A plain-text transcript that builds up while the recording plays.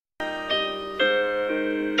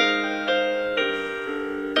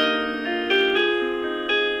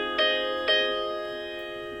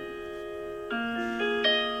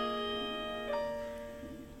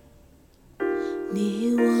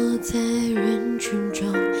群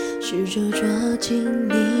中，试着抓紧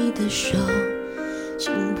你的手，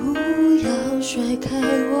请不要甩开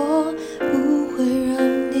我，不会让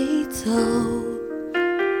你走。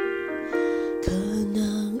可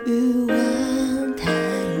能欲望太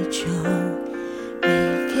重，没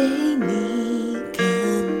给你感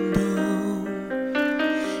动，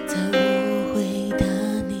在我回答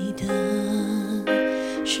你的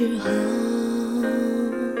时候，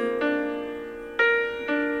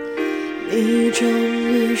你终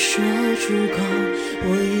于说出口，我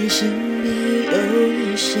也心里有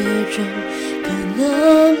一些重，可能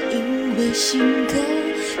因为性格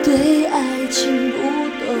对爱情不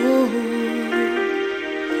懂，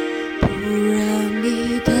不让你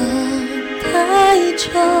等太久，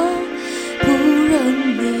不让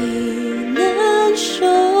你难受，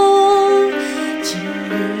请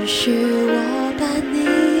允许我把你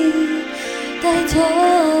带走。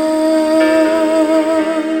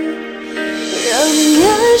让你爱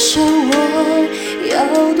上我要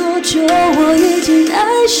多久？我已经爱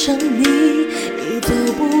上你，你都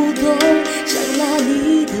不懂。想拉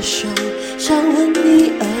你的手，想吻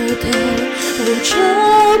你额头，我沉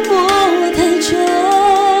默太久。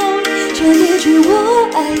这一句我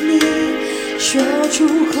爱你说出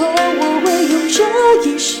口，我会用这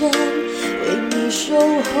一生为你守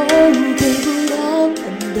候，给不